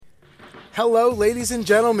Hello, ladies and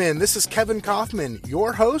gentlemen. This is Kevin Kaufman,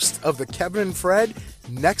 your host of the Kevin and Fred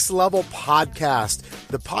Next Level Podcast,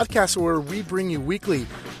 the podcast where we bring you weekly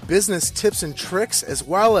business tips and tricks, as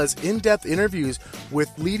well as in-depth interviews with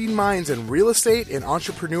leading minds in real estate and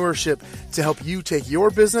entrepreneurship to help you take your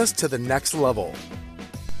business to the next level.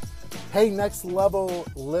 Hey, Next Level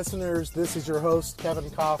listeners, this is your host, Kevin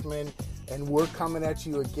Kaufman, and we're coming at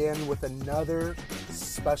you again with another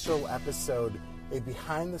special episode. A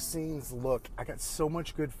behind-the-scenes look. I got so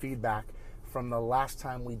much good feedback from the last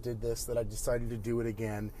time we did this that I decided to do it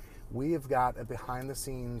again. We have got a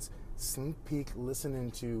behind-the-scenes sneak peek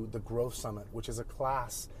listening to the Growth Summit, which is a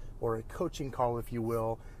class or a coaching call, if you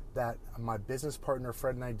will, that my business partner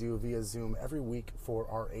Fred and I do via Zoom every week for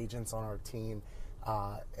our agents on our team.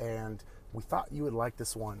 And we thought you would like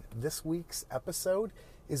this one. This week's episode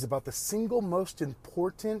is about the single most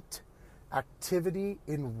important activity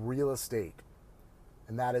in real estate.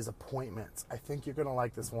 And that is appointments. I think you're going to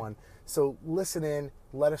like this one. So listen in.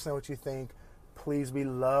 Let us know what you think. Please, we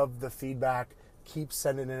love the feedback. Keep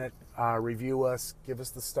sending in it. Review us. Give us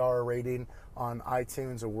the star rating on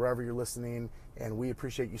iTunes or wherever you're listening. And we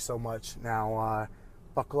appreciate you so much. Now,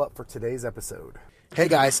 buckle up for today's episode. Hey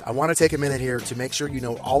guys, I want to take a minute here to make sure you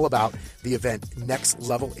know all about the event Next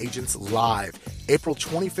Level Agents Live, April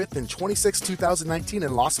 25th and 26th, 2019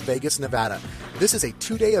 in Las Vegas, Nevada. This is a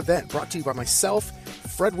 2-day event brought to you by myself,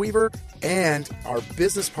 Fred Weaver, and our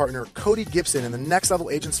business partner, Cody Gibson, in the Next Level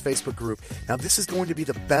Agents Facebook group. Now, this is going to be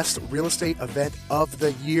the best real estate event of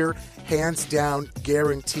the year, hands down,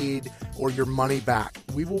 guaranteed, or your money back.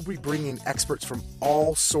 We will be bringing experts from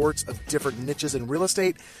all sorts of different niches in real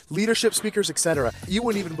estate, leadership speakers, etc. You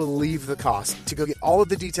wouldn't even believe the cost. To go get all of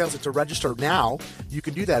the details and to register now, you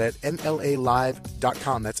can do that at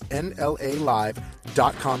nlalive.com. That's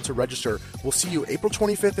nlalive.com to register. We'll see you April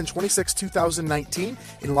 25th and 26th, 2019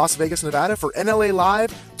 in Las Vegas, Nevada for NLA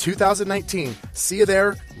Live 2019. See you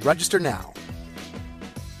there. Register now.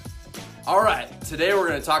 All right, today we're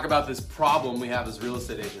going to talk about this problem we have as real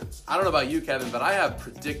estate agents. I don't know about you, Kevin, but I have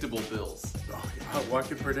predictable bills. Well, I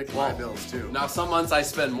can predict my bills too. Now, some months I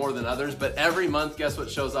spend more than others, but every month, guess what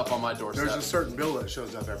shows up on my doorstep? There's a certain bill that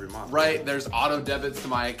shows up every month. Right, there's auto debits to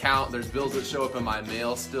my account. There's bills that show up in my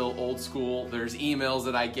mail, still old school. There's emails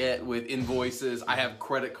that I get with invoices. I have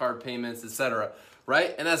credit card payments, etc.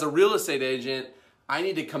 Right? And as a real estate agent, I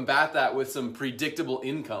need to combat that with some predictable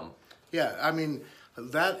income. Yeah, I mean,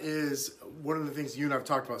 that is one of the things you and I've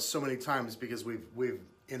talked about so many times because we've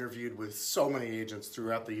interviewed with so many agents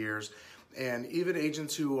throughout the years, and even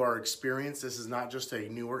agents who are experienced. This is not just a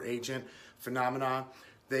newer agent phenomenon.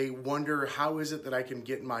 They wonder, how is it that I can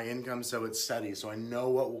get my income so it's steady, so I know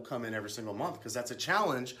what will come in every single month? Because that's a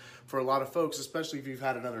challenge for a lot of folks, especially if you've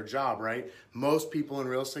had another job, right? Most people in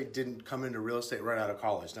real estate didn't come into real estate right out of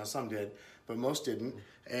college. Now, some did, but most didn't.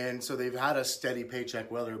 And so they've had a steady paycheck,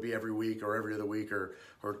 whether it be every week or every other week or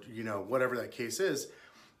you know, whatever that case is.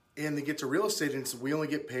 And they get to real estate and we only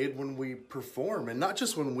get paid when we perform. And not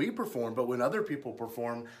just when we perform, but when other people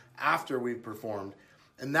perform after we've performed.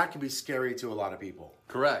 And that can be scary to a lot of people.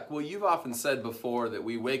 Correct. Well, you've often said before that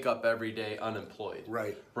we wake up every day unemployed.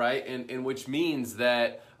 Right. Right? And which means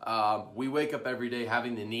that we wake up every day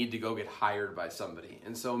having the need to go get hired by somebody.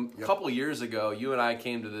 And so a couple years ago, you and I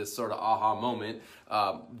came to this sort of aha moment.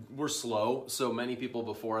 We're slow. So many people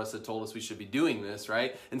before us had told us we should be doing this,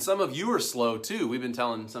 right? And some of you are slow too. We've been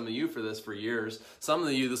telling some of you for this for years. Some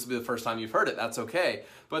of you, this will be the first time you've heard it. That's okay.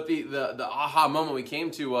 But the aha moment we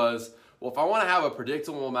came to was, well, if I want to have a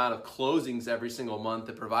predictable amount of closings every single month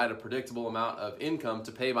that provide a predictable amount of income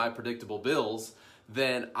to pay my predictable bills,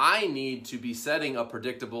 then I need to be setting a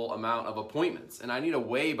predictable amount of appointments. And I need a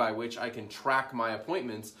way by which I can track my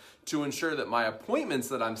appointments to ensure that my appointments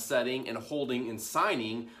that I'm setting and holding and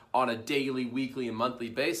signing on a daily, weekly, and monthly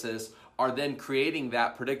basis are then creating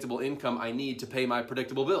that predictable income I need to pay my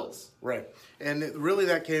predictable bills. Right. And really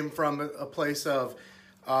that came from a place of,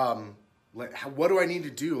 like, what do I need to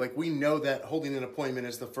do? Like, we know that holding an appointment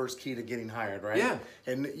is the first key to getting hired, right? Yeah.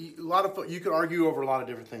 And you could argue over a lot of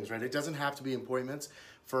different things, right? It doesn't have to be appointments.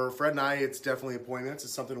 For Fred and I, it's definitely appointments.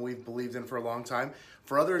 It's something we've believed in for a long time.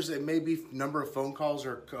 For others, it may be number of phone calls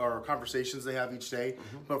or conversations they have each day.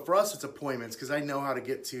 Mm-hmm. But for us, it's appointments because I know how to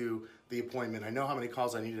get to the appointment. I know how many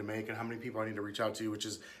calls I need to make and how many people I need to reach out to, which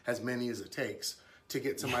is as many as it takes to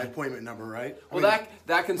get to my appointment number, right? Well, I mean,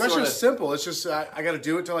 that can that's sort of... just simple. It's just, I got to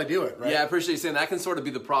do it till I do it, right? Yeah, I appreciate you saying that can sort of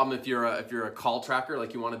be the problem if you're a call tracker,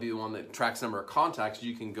 like you want to be the one that tracks number of contacts.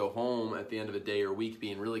 You can go home at the end of a day or week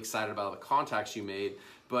being really excited about the contacts you made.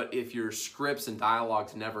 But if your scripts and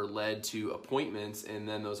dialogues never led to appointments, and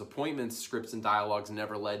then those appointments, scripts, and dialogues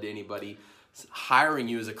never led to anybody hiring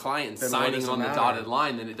you as a client and signing on the dotted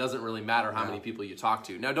line, then it doesn't really matter how many people you talk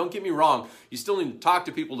to. Now, don't get me wrong. You still need to talk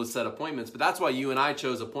to people to set appointments, but that's why you and I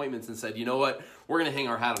chose appointments and said, you know what? We're going to hang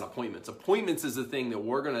our hat on appointments. Appointments is the thing that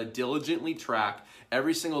we're going to diligently track.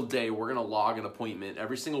 Every single day, we're going to log an appointment.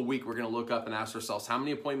 Every single week, we're going to look up and ask ourselves, how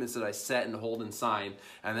many appointments did I set and hold and sign?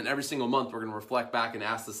 And then every single month, we're going to reflect back and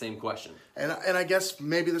ask the same question. And I guess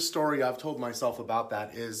maybe the story I've told myself about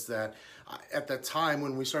that is that at the time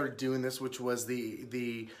when we started doing this, which was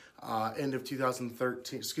the end of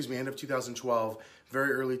 2012,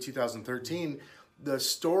 very early 2013, the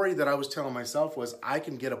story that I was telling myself was, I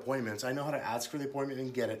can get appointments. I know how to ask for the appointment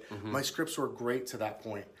and get it. Mm-hmm. My scripts were great to that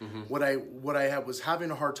point. Mm-hmm. What I was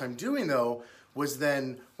having a hard time doing, though, was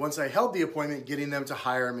then once I held the appointment, getting them to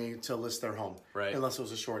hire me to list their home, right? Unless it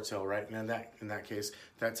was a short sale, right? And in that case,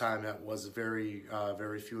 that time that was very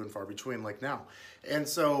few and far between, like now. And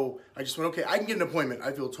so I just went, okay, I can get an appointment.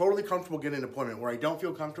 I feel totally comfortable getting an appointment. Where I don't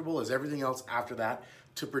feel comfortable is everything else after that,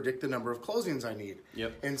 to predict the number of closings I need.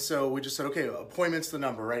 Yep. And so we just said, okay, appointment's the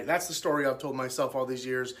number, right? That's the story I've told myself all these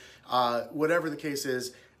years. Whatever the case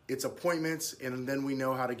is, it's appointments, and then we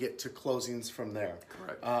know how to get to closings from there.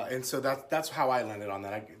 Correct. And so that's how I landed on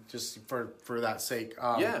that. Just for that sake.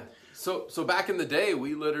 Yeah. So back in the day,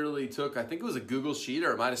 we literally took, I think it was a Google Sheet,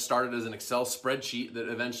 or it might have started as an Excel spreadsheet that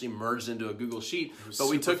eventually merged into a Google Sheet. But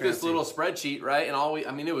we took this little spreadsheet, right?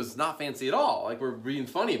 And it was not fancy at all. Like, we're being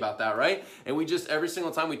funny about that, right? And we just, every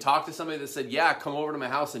single time we talked to somebody that said, yeah, come over to my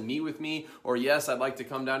house and meet with me, or yes, I'd like to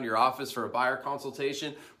come down to your office for a buyer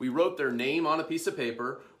consultation, we wrote their name on a piece of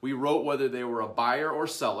paper. We wrote whether they were a buyer or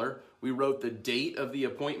seller. We wrote the date of the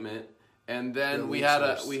appointment. And then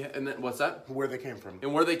and then what's that? Where they came from.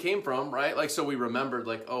 And where they came from, right? Like, so we remembered,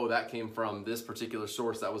 like, oh, that came from this particular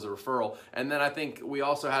source. That was a referral. And then I think we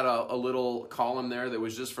also had a little column there that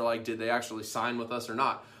was just for, like, did they actually sign with us or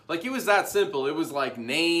not? Like, it was that simple. It was like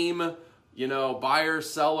name, buyer,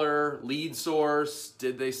 seller, lead source.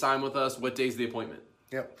 Did they sign with us? What day's the appointment?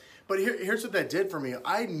 Yep. But here's what that did for me.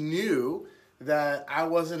 I knew that I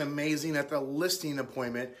wasn't amazing at the listing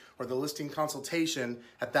appointment or the listing consultation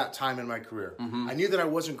at that time in my career. Mm-hmm. I knew that I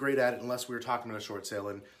wasn't great at it unless we were talking about a short sale.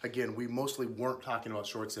 And again, we mostly weren't talking about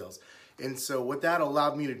short sales. And so what that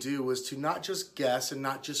allowed me to do was to not just guess and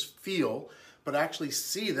not just feel, but actually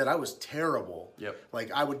see that I was terrible. Yep.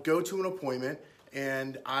 Like, I would go to an appointment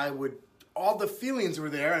and all the feelings were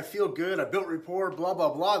there. I feel good. I built rapport, blah,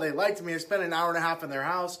 blah, blah. They liked me. I spent an hour and a half in their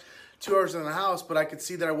house, 2 hours in the house, but I could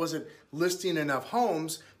see that I wasn't listing enough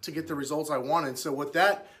homes to get the results I wanted. So what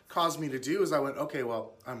that caused me to do is I went, okay,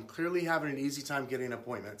 well, I'm clearly having an easy time getting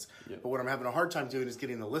appointments, but what I'm having a hard time doing is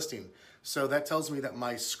getting the listing. So that tells me that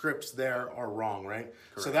my scripts there are wrong, right?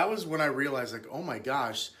 Correct. So that was when I realized, like, oh my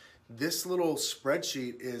gosh, this little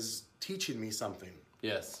spreadsheet is teaching me something.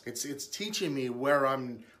 Yes. It's teaching me where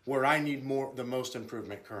I need the most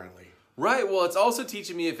improvement currently. Right. Well, it's also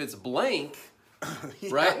teaching me if it's blank. Yeah.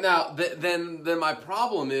 Right now, then my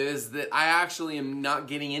problem is that I actually am not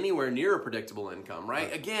getting anywhere near a predictable income.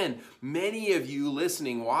 Right? Again, many of you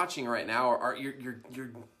listening, watching right now, you're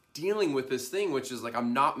dealing with this thing, which is like,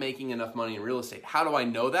 I'm not making enough money in real estate. How do I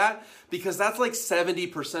know that? Because that's like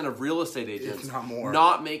 70% of real estate agents, if not more,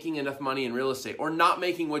 not making enough money in real estate, or not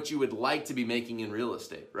making what you would like to be making in real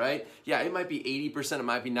estate, right? Yeah, it might be 80%, it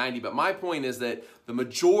might be 90%, but my point is that the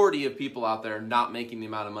majority of people out there are not making the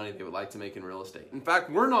amount of money they would like to make in real estate. In fact,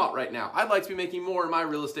 we're not right now. I'd like to be making more in my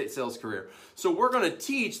real estate sales career. So we're going to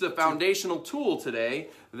teach the foundational tool today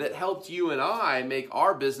that helped you and I make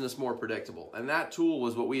our business more predictable. And that tool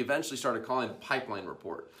was what we eventually started calling the pipeline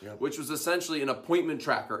report, which was essentially an appointment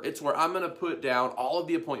tracker. It's where I'm going to put down all of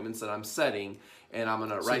the appointments that I'm setting, and I'm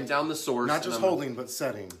going to write down the source. Not just holding, but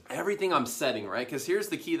setting. Everything I'm setting, right? Because here's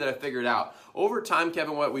the key that I figured out. Over time,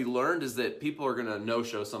 Kevin, what we learned is that people are going to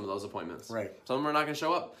no-show some of those appointments. Right. Some of them are not going to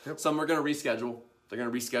show up. Yep. Some are going to reschedule. They're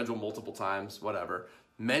going to reschedule multiple times, whatever.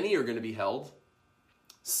 Many are going to be held.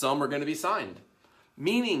 Some are going to be signed.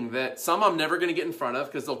 Meaning that some I'm never going to get in front of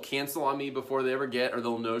because they'll cancel on me before they ever get, or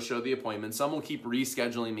they'll no-show the appointment. Some will keep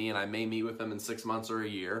rescheduling me, and I may meet with them in 6 months or a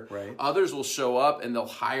year. Right. Others will show up, and they'll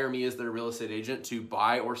hire me as their real estate agent to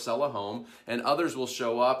buy or sell a home. And others will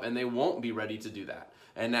show up, and they won't be ready to do that.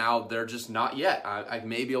 And now they're just not yet. I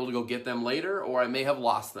may be able to go get them later, or I may have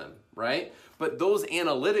lost them, right? But those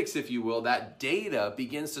analytics, if you will, that data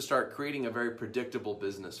begins to start creating a very predictable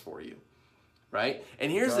business for you. Right? And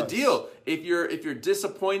here's the deal. If you're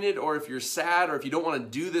disappointed, or if you're sad, or if you don't want to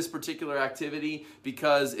do this particular activity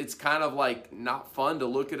because it's kind of like not fun to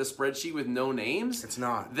look at a spreadsheet with no names. It's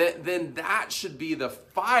not. Then that should be the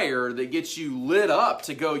fire that gets you lit up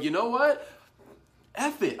to go, you know what?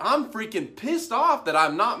 F it, I'm freaking pissed off that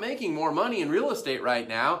I'm not making more money in real estate right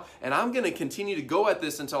now, and I'm going to continue to go at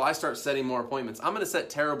this until I start setting more appointments. I'm going to set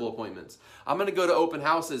terrible appointments. I'm going to go to open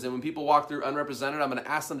houses, and when people walk through unrepresented, I'm going to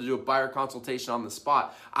ask them to do a buyer consultation on the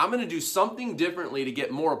spot. I'm going to do something differently to get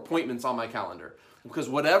more appointments on my calendar, because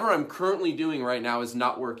whatever I'm currently doing right now is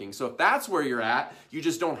not working. So if that's where you're at, you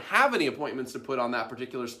just don't have any appointments to put on that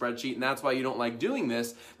particular spreadsheet, and that's why you don't like doing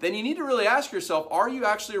this, then you need to really ask yourself, are you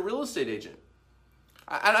actually a real estate agent?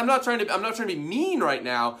 And I'm not trying to be mean right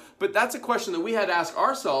now, but that's a question that we had to ask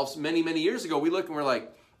ourselves many, many years ago. We look and we're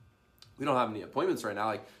like, we don't have any appointments right now.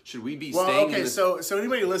 Like, should we be staying in this? So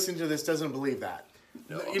anybody listening to this doesn't believe that.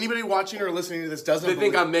 No. Anybody watching or listening to this doesn't believe. They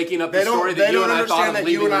think I'm making up the story that you and I thought of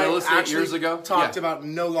leaving real estate years ago. Talked about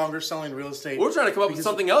no longer selling real estate. We're trying to come up with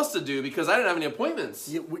something else to do because I didn't have any appointments.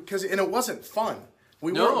 And it wasn't fun.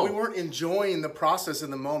 We weren't enjoying the process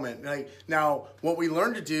in the moment. Now, what we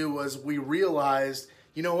learned to do was we realized,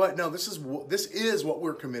 you know what? No, this is what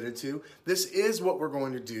we're committed to. This is what we're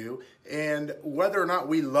going to do. And whether or not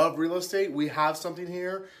we love real estate, we have something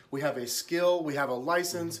here. We have a skill. We have a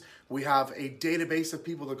license. We have a database of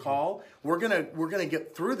people to call. We're gonna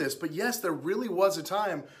get through this. But yes, there really was a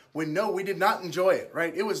time when we did not enjoy it.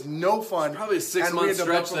 Right? It was no fun. Probably a 6-month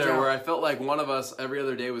stretch there where I felt like one of us every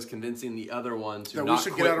other day was convincing the other one to not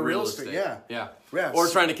quit get out of real estate. Yeah. Yes. Or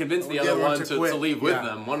trying to convince the other one to leave with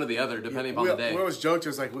them. One or the other, depending upon the day. We always joked, it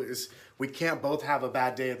was like, we can't both have a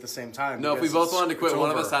bad day at the same time. No, if we both wanted to quit, one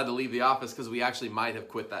of us had to leave the office because we actually might have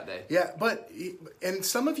quit that day. Yeah, and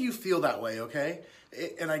some of you feel that way, okay?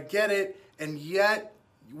 And I get it, and yet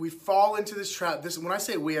we fall into this trap. When I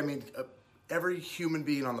say we, I mean every human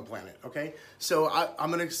being on the planet, okay? So I'm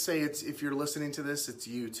going to say if you're listening to this, it's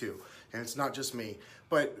you too, and it's not just me.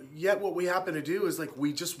 But yet what we happen to do is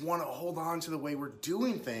we just want to hold on to the way we're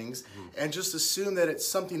doing things and just assume that it's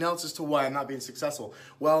something else as to why I'm not being successful.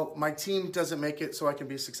 Well, my team doesn't make it so I can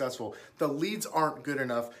be successful. The leads aren't good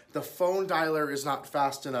enough. The phone dialer is not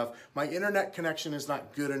fast enough. My internet connection is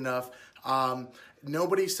not good enough.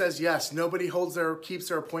 Nobody says yes. Nobody keeps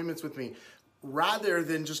their appointments with me. Rather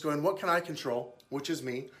than just going, what can I control, which is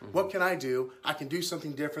me? What can I do? I can do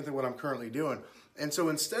something different than what I'm currently doing. And so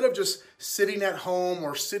instead of just sitting at home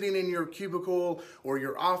or sitting in your cubicle or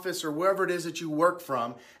your office or wherever it is that you work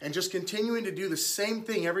from and just continuing to do the same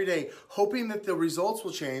thing every day, hoping that the results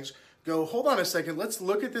will change, go, hold on a second, let's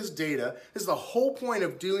look at this data. This is the whole point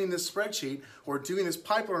of doing this spreadsheet or doing this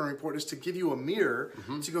pipeline report, is to give you a mirror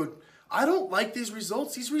to go, I don't like these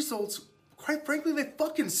results. These results, quite frankly, they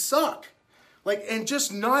fucking suck. And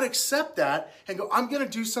just not accept that and go, I'm going to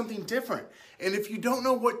do something different. And if you don't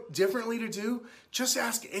know what differently to do, just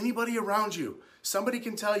ask anybody around you. Somebody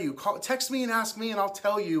can tell you. Text me and ask me, and I'll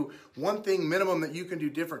tell you one thing minimum that you can do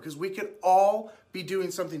different, because we could all be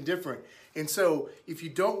doing something different. And so if you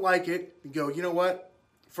don't like it, you go, you know what?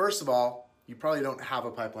 First of all, you probably don't have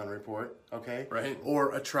a pipeline report, okay? Right.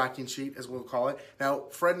 Or a tracking sheet, as we'll call it. Now,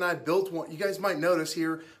 Fred and I built one. You guys might notice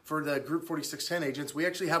here for the Group 4610 agents, we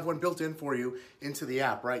actually have one built in for you into the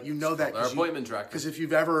app, right? You know that. Our appointment tracker. Because if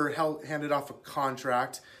you've ever handed off a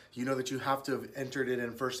contract, you know that you have to have entered it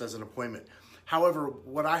in first as an appointment. However,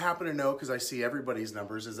 what I happen to know, because I see everybody's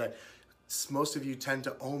numbers, is that most of you tend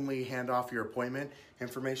to only hand off your appointment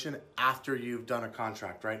information after you've done a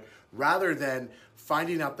contract, right? Rather than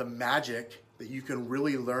finding out the magic that you can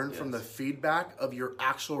really learn from the feedback of your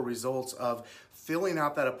actual results of filling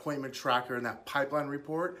out that appointment tracker and that pipeline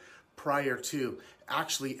report prior to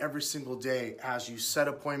actually every single day as you set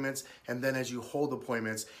appointments and then as you hold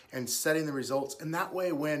appointments and setting the results. And that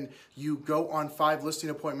way, when you go on 5 listing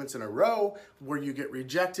appointments in a row where you get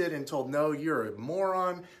rejected and told, no, you're a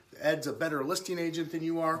moron, Ed's a better listing agent than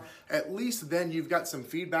you are, at least then you've got some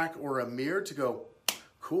feedback or a mirror to go,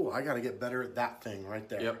 cool, I got to get better at that thing right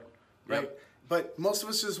there. Yep. Right? But most of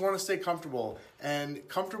us just want to stay comfortable, and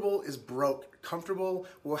comfortable is broke. Comfortable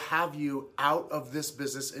will have you out of this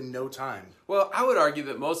business in no time. Well, I would argue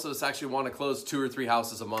that most of us actually want to close 2 or 3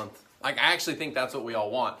 houses a month. I actually think that's what we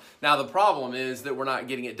all want. Now, the problem is that we're not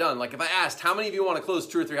getting it done. If I asked how many of you want to close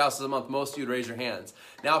 2 or 3 houses a month, most of you would raise your hands.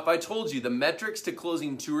 Now, if I told you the metrics to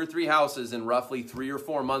closing 2 or 3 houses in roughly 3 or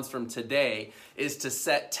 4 months from today is to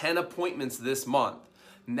set 10 appointments this month.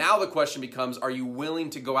 Now the question becomes, are you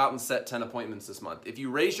willing to go out and set 10 appointments this month? If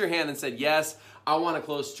you raised your hand and said, yes, I want to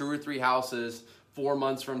close 2 or 3 houses 4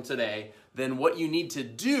 months from today, then what you need to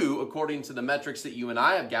do, according to the metrics that you and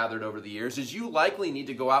I have gathered over the years, is you likely need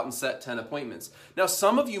to go out and set 10 appointments. Now,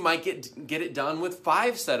 some of you might get it done with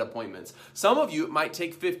 5 set appointments. Some of you, it might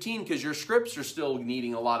take 15 because your scripts are still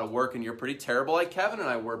needing a lot of work and you're pretty terrible like Kevin and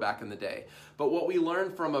I were back in the day. But what we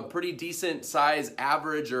learned from a pretty decent size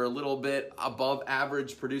average or a little bit above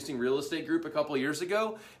average producing real estate group a couple of years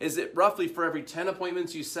ago is that roughly for every 10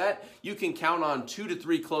 appointments you set, you can count on 2 to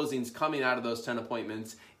 3 closings coming out of those 10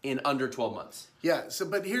 appointments in under 12 months. Yeah,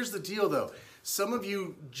 but here's the deal though. Some of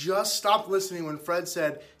you just stopped listening when Fred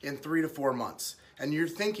said in 3 to 4 months. And you're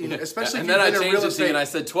thinking, especially if you've been in real estate. And then I changed it to you and I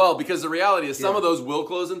said 12 because the reality is some of those will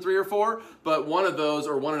close in 3 or 4, but one of those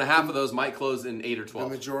or 1.5 of those might close in 8 or 12.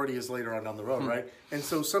 The majority is later on down the road, right? And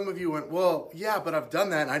so some of you went, well, yeah, but I've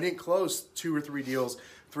done that and I didn't close 2 or 3 deals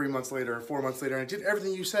 3 months later or 4 months later. And I did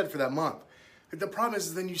everything you said for that month. The problem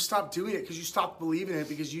is then you stopped doing it because you stopped believing it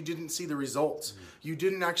because you didn't see the results. You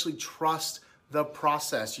didn't actually trust the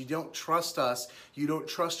process. You don't trust us. You don't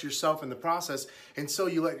trust yourself in the process. And so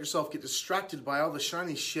you let yourself get distracted by all the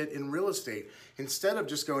shiny shit in real estate. Instead of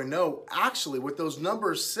just going, no, actually what those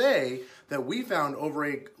numbers say that we found over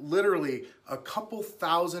literally a couple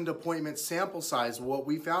thousand appointment sample size, what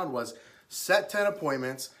we found was set 10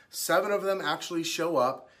 appointments, 7 of them actually show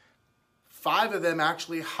up, 5 of them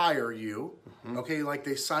actually hire you, okay, like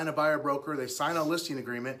they sign a buyer broker, they sign a listing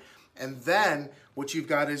agreement, and then what you've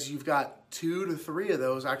got is you've got 2 to 3 of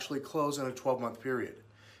those actually close in a 12-month period.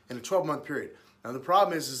 In a 12-month period. Now the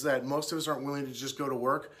problem is that most of us aren't willing to just go to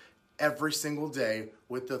work every single day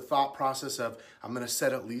with the thought process of I'm going to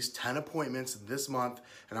set at least 10 appointments this month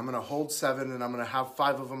and I'm going to hold 7 and I'm going to have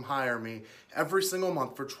 5 of them hire me every single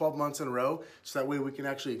month for 12 months in a row so that way we can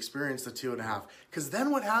actually experience the 2.5. Because then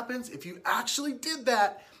what happens if you actually did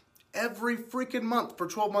that every freaking month for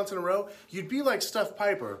 12 months in a row, you'd be like Steph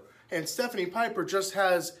Piper. And Stephanie Piper just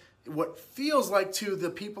has what feels like to the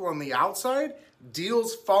people on the outside,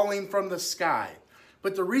 deals falling from the sky.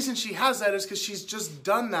 But the reason she has that is because she's just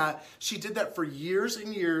done that. She did that for years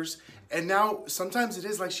and years. And now sometimes it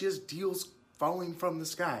is like she has deals falling from the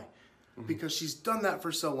sky because she's done that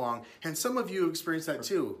for so long. And some of you experienced that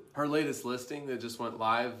too. Her latest listing that just went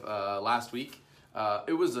live last week,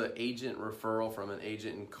 it was an agent referral from an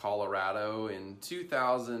agent in Colorado in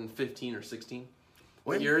 2015 or 16.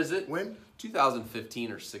 What year is it? When?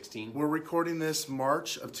 2015 or 16. We're recording this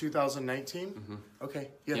March of 2019? Okay,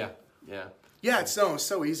 yeah. Yeah, it's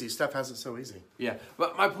so easy. Steph has it so easy. Yeah,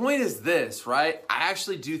 but my point is this, right? I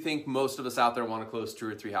actually do think most of us out there want to close 2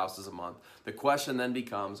 or 3 houses a month. The question then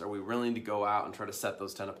becomes, are we willing to go out and try to set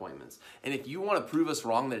those 10 appointments? And if you want to prove us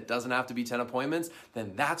wrong that it doesn't have to be 10 appointments,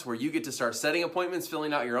 then that's where you get to start setting appointments,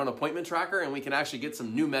 filling out your own appointment tracker, and we can actually get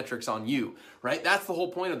some new metrics on you, right? That's the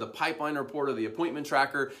whole point of the pipeline report or the appointment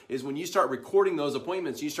tracker is when you start recording those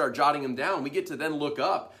appointments, you start jotting them down, we get to then look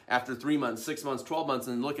up after 3 months, 6 months, 12 months,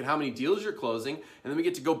 and look at how many deals you're closing, and then we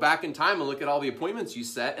get to go back in time and look at all the appointments you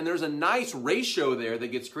set, and there's a nice ratio there that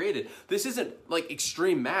gets created. This isn't like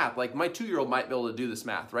extreme math. Like my 2-year-old might be able to do this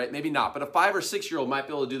math, right? Maybe not, but a 5 or 6-year-old might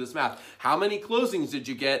be able to do this math. How many closings did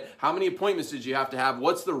you get? How many appointments did you have to have?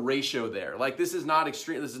 What's the ratio there? Like this is not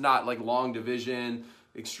extreme. This is not like long division,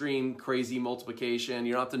 extreme crazy multiplication.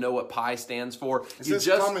 You don't have to know what pi stands for. Is this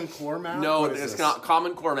Common Core math? No, it's not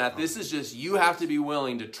Common Core math. This is just you have to be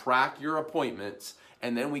willing to track your appointments,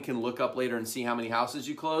 and then we can look up later and see how many houses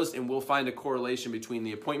you closed, and we'll find a correlation between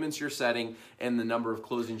the appointments you're setting and the number of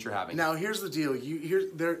closings you're having. Now, here's the deal.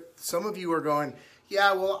 Some of you are going,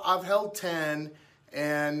 yeah, well, I've held 10,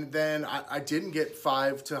 and then I didn't get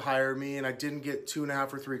 5 to hire me, and I didn't get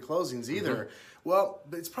 2.5 or 3 closings either. Well,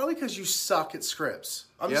 it's probably because you suck at scripts.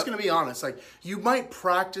 I'm just going to be honest. Like, you might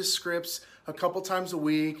practice scripts a couple times a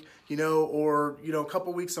week, or a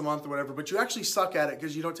couple weeks a month or whatever, but you actually suck at it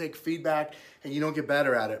because you don't take feedback and you don't get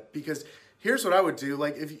better at it. Because here's what I would do.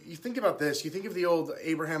 Like, if you think about this, you think of the old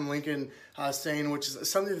Abraham Lincoln saying, which is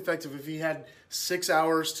something effective. If he had 6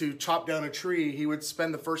 hours to chop down a tree, he would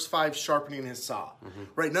spend the first 5 sharpening his saw.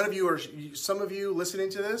 Right? Some of you listening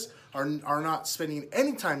to this are not spending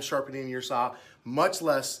any time sharpening your saw, much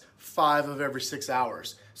less 5 of every 6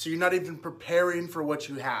 hours. So you're not even preparing for what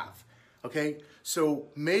you have. Okay? So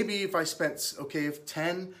maybe if I spent, if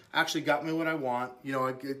 10 actually got me what I want,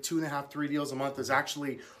 I get 2.5, 3 deals a month is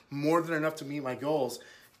actually more than enough to meet my goals.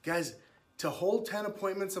 Guys, to hold 10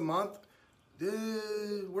 appointments a month,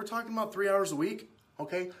 we're talking about 3 hours a week.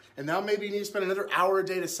 Okay, and now maybe you need to spend another hour a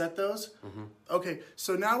day to set those. Okay,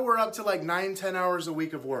 so now we're up to like 9-10 hours a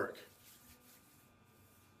week of work.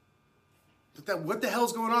 But what the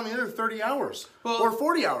hell's going on the other 30 hours or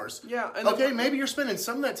 40 hours? Yeah. Okay, maybe you're spending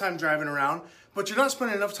some of that time driving around, but you're not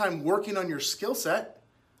spending enough time working on your skill set.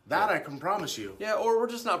 That I can promise you. Yeah, or we're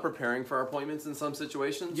just not preparing for our appointments in some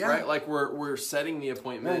situations, right? Like we're setting the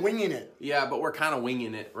appointment. We're winging it. Yeah, but we're kind of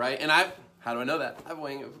winging it, right? And how do I know that? I've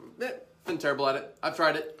winged it. Been terrible at it. I've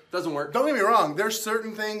tried it. Doesn't work. Don't get me wrong. There's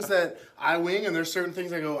certain things that I wing, and there's certain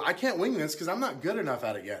things I go, I can't wing this because I'm not good enough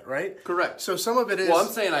at it yet, right? Correct. So some of it is... Well,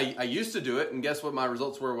 I'm saying I used to do it, and guess what my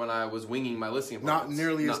results were when I was winging my listing appointments? Not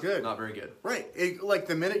nearly as good. Not very good. Right. Like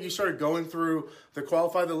the minute you started going through the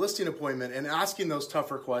qualify the listing appointment and asking those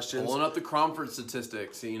tougher questions. Pulling up the Cromford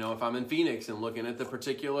statistics, if I'm in Phoenix and looking at the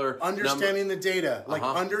particular understanding the data, like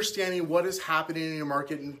understanding what is happening in your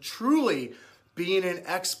market and truly being an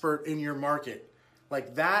expert in your market.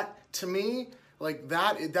 Like that, to me,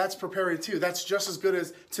 that's preparing too. That's just as good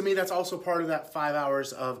as, to me, that's also part of that 5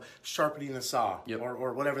 hours of sharpening the saw,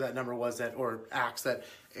 or whatever that number was, or axe that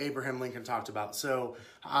Abraham Lincoln talked about. So,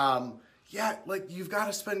 you've got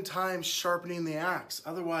to spend time sharpening the axe.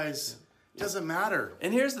 Otherwise, it doesn't matter.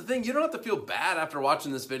 And here's the thing. You don't have to feel bad after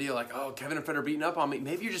watching this video like, oh, Kevin and Fred are beating up on me.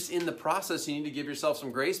 Maybe you're just in the process. You need to give yourself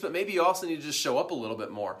some grace, but maybe you also need to just show up a little bit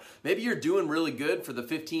more. Maybe you're doing really good for the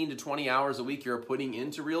 15 to 20 hours a week you're putting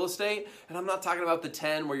into real estate. And I'm not talking about the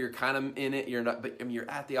 10 where you're kind of in it. You're not, but you're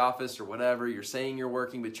at the office or whatever. You're saying you're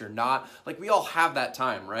working, but you're not. Like, we all have that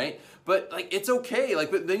time, right? But it's okay.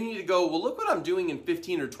 But then you need to go, well, look what I'm doing in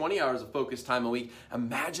 15 or 20 hours of focused time a week.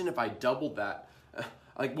 Imagine if I doubled that.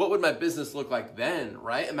 What would my business look like then,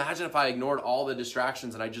 right? Imagine if I ignored all the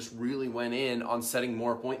distractions and I just really went in on setting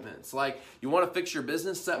more appointments. You want to fix your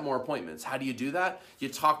business, set more appointments. How do you do that? You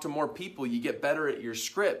talk to more people. You get better at your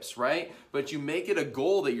scripts, right? But you make it a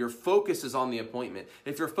goal that your focus is on the appointment.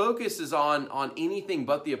 If your focus is on anything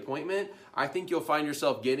but the appointment, I think you'll find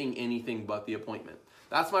yourself getting anything but the appointment.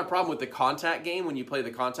 That's my problem with the contact game. When you play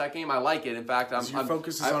the contact game, I like it. In fact,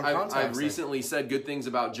 focus is on contacts. I've recently said good things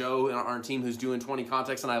about Joe on our team who's doing 20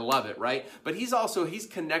 contacts, and I love it, right? But he's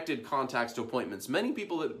connected contacts to appointments. Many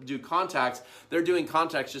people that do contacts, they're doing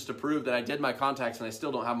contacts just to prove that I did my contacts and I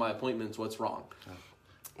still don't have my appointments. What's wrong?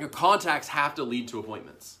 Your contacts have to lead to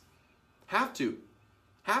appointments. Have to.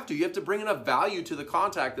 You have to bring enough value to the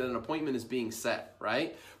contact that an appointment is being set,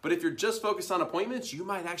 right? But if you're just focused on appointments, you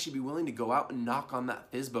might actually be willing to go out and knock on that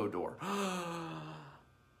FSBO door.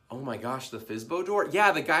 Oh my gosh, the FSBO door?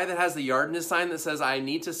 Yeah, the guy that has the yardness sign that says, I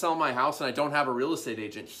need to sell my house and I don't have a real estate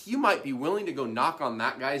agent. You might be willing to go knock on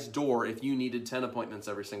that guy's door if you needed 10 appointments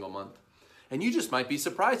every single month. And you just might be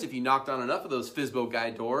surprised if you knocked on enough of those FSBO guy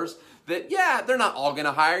doors that, they're not all going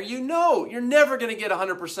to hire you. No, you're never going to get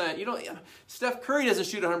 100%. Steph Curry doesn't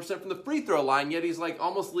shoot 100% from the free throw line, yet he's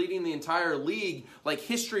almost leading the entire league,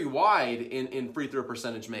 history-wide in free throw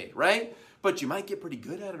percentage made, right? But you might get pretty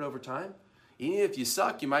good at it over time. Even if you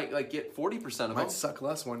suck, you might get 40% of them. Might suck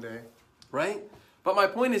less one day. Right? But my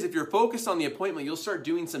point is, if you're focused on the appointment, you'll start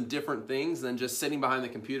doing some different things than just sitting behind the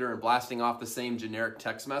computer and blasting off the same generic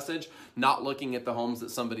text message, not looking at the homes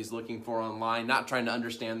that somebody's looking for online, not trying to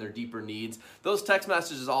understand their deeper needs. Those text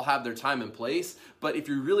messages all have their time and place, but if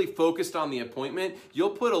you're really focused on the appointment,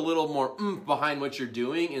 you'll put a little more oomph behind what you're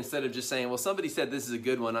doing instead of just saying, well, somebody said this is a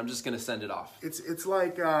good one, I'm just going to send it off. It's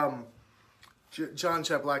like John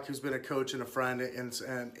Cheplack, who's been a coach and a friend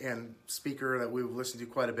and speaker that we've listened to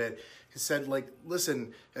quite a bit, he said,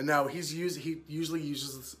 listen, and now he usually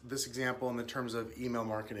uses this example in the terms of email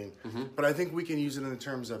marketing, but I think we can use it in the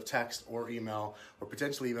terms of text or email or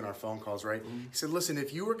potentially even our phone calls, right? He said, listen,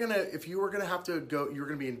 if you were gonna have to go, you're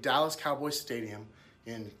gonna be in Dallas Cowboys Stadium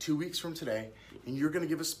in 2 weeks from today, and you're gonna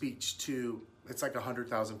give a speech to, it's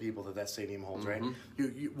 100,000 people that stadium holds, right?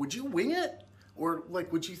 Would you wing it? Or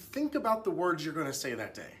would you think about the words you're going to say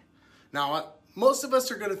that day? Now, most of us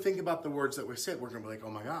are going to think about the words that we said. We're going to be like, oh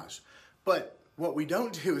my gosh. But what we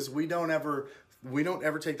don't do is we don't ever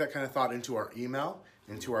take that kind of thought into our email,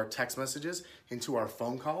 into our text messages, into our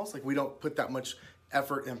phone calls. We don't put that much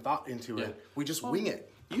effort and thought into it. We just wing it.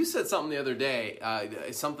 You said something the other day,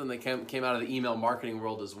 something that came out of the email marketing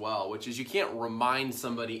world as well, which is you can't remind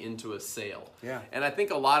somebody into a sale. Yeah. And I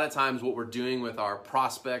think a lot of times what we're doing with our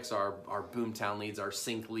prospects, our Boomtown leads, our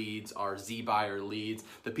Sync leads, our Z-Buyer leads,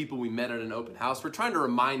 the people we met at an open house, we're trying to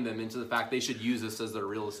remind them into the fact they should use us as their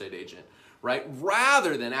real estate agent. Right?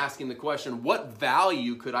 Rather than asking the question, what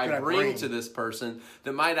value could I bring to this person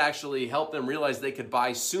that might actually help them realize they could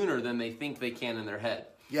buy sooner than they think they can in their head?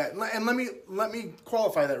 Yeah, and let me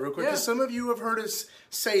qualify that real quick, because some of you have heard us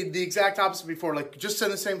say the exact opposite before, just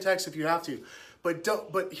send the same text if you have to.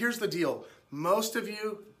 But here's the deal. most of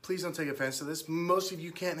you, please don't take offense to this, most of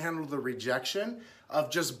you can't handle the rejection of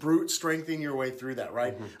just brute strengthening your way through that,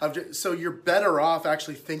 right? So you're better off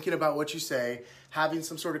actually thinking about what you say, having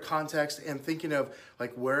some sort of context, and thinking of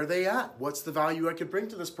like, where are they at? What's the value I could bring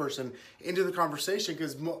to this person into the conversation?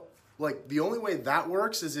 Because like the only way that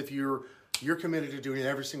works is if you're committed to doing it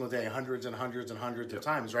every single day, hundreds and hundreds and hundreds of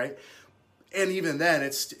times, right? And even then,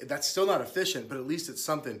 that's still not efficient, but at least it's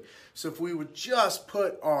something. So if we would just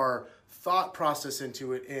put our thought process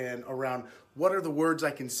into it and around what are the words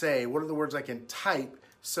I can say, what are the words I can type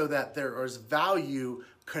so that there is value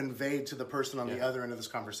conveyed to the person on the other end of this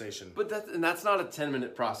conversation. But that's not a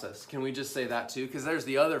 10-minute process. Can we just say that too? Because there's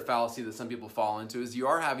the other fallacy that some people fall into is you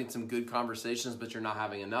are having some good conversations, but you're not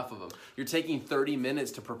having enough of them. You're taking 30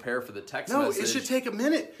 minutes to prepare for the text message. No, it should take a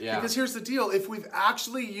minute. Yeah. Because here's the deal. If we've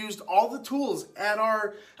actually used all the tools at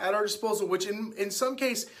our disposal, which in some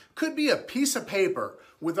case could be a piece of paper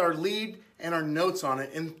with our lead and our notes on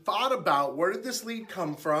it, and thought about where did this lead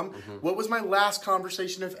come from? What was my last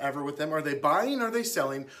conversation, if ever, with them? Are they buying? Are they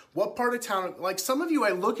selling? What part of town? Like some of you,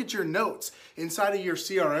 I look at your notes inside of your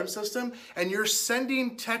CRM system, and you're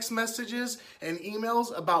sending text messages and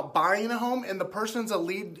emails about buying a home, and the person's a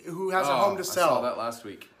lead who has a home to sell. I saw that last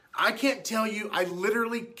week. I can't tell you, I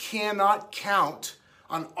literally cannot count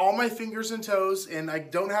on all my fingers and toes, and I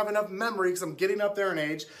don't have enough memory because I'm getting up there in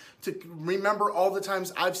age to remember all the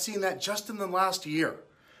times I've seen that just in the last year.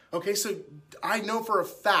 Okay, so I know for a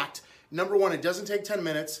fact, number one, it doesn't take 10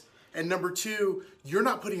 minutes, and number two, you're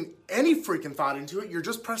not putting any freaking thought into it, you're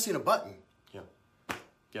just pressing a button.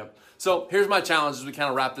 Yep. So here's my challenge as we kind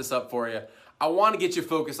of wrap this up for you. I want to get you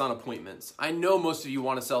focused on appointments. I know most of you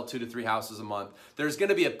want to sell 2 to 3 houses a month. There's going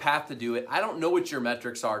to be a path to do it. I don't know what your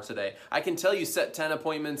metrics are today. I can tell you set 10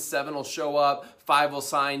 appointments, 7 will show up, 5 will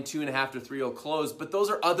sign, 2.5 to 3 will close. But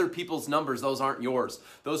those are other people's numbers. Those aren't yours.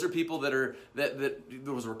 Those are people that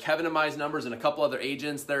those were Kevin and my numbers and a couple other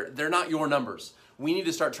agents. They're not your numbers. We need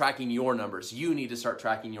to start tracking your numbers. You need to start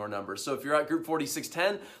tracking your numbers. So if you're at Group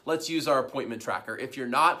 4610, let's use our appointment tracker. If you're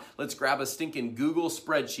not, let's grab a stinking Google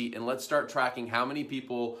spreadsheet and let's start tracking how many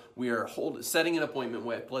people we are setting an appointment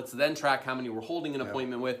with. Let's then track how many we're holding an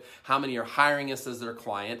appointment with, how many are hiring us as their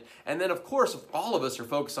client. And then, of course, if all of us are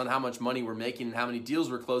focused on how much money we're making and how many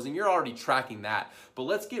deals we're closing, you're already tracking that. But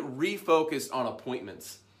let's get refocused on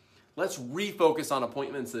appointments. Let's refocus on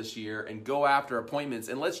appointments this year and go after appointments,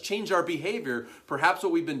 and let's change our behavior. Perhaps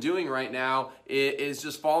what we've been doing right now is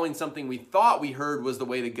just following something we thought we heard was the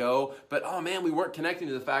way to go, but oh man, we weren't connecting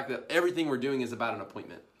to the fact that everything we're doing is about an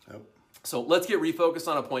appointment. Yep. So let's get refocused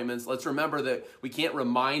on appointments. Let's remember that we can't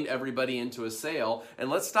remind everybody into a sale, and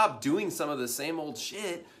let's stop doing some of the same old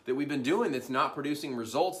shit that we've been doing that's not producing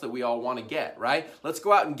results that we all want to get, right? Let's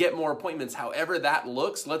go out and get more appointments. However that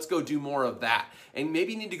looks, let's go do more of that. And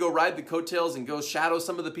maybe you need to go ride the coattails and go shadow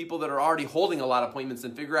some of the people that are already holding a lot of appointments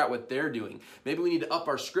and figure out what they're doing. Maybe we need to up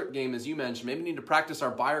our script game, as you mentioned. Maybe we need to practice our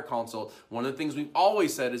buyer consult. One of the things we've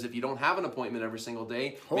always said is if you don't have an appointment every single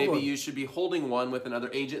day, maybe you should be holding one with another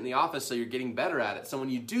agent in the office so you're getting better at it. So when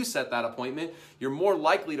you do set that appointment, you're more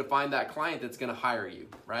likely to find that client that's going to hire you,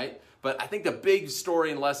 right? But I think the big story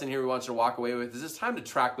and lesson here we want you to walk away with is it's time to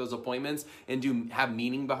track those appointments and have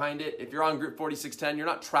meaning behind it. If you're on Group 4610, you're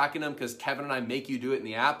not tracking them because Kevin and I make you do it in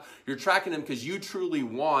the app. You're tracking them because you truly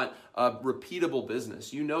want a repeatable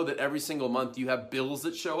business. You know that every single month you have bills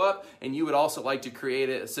that show up, and you would also like to create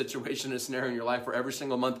a situation, a scenario in your life where every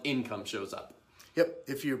single month income shows up. Yep.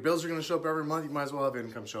 If your bills are going to show up every month, you might as well have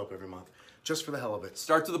income show up every month, just for the hell of it.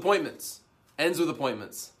 Starts with appointments, ends with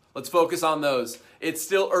appointments. Let's focus on those. It's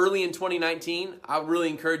still early in 2019. I really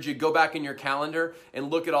encourage you to go back in your calendar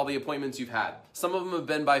and look at all the appointments you've had. Some of them have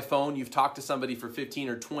been by phone. You've talked to somebody for 15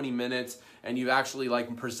 or 20 minutes and you've actually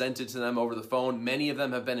presented to them over the phone. Many of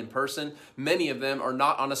them have been in person. Many of them are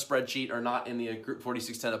not on a spreadsheet or not in the Group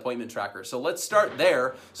 4610 appointment tracker. So let's start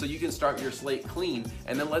there so you can start your slate clean,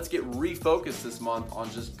 and then let's get refocused this month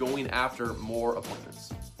on just going after more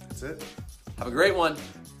appointments. That's it. Have a great one.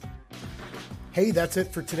 Hey, that's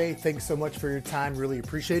it for today. Thanks so much for your time. Really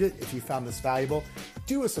appreciate it. If you found this valuable,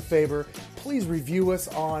 do us a favor. Please review us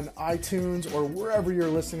on iTunes or wherever you're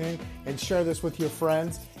listening and share this with your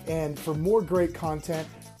friends. And for more great content,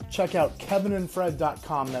 check out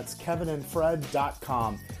kevinandfred.com. That's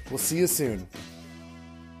kevinandfred.com. We'll see you soon.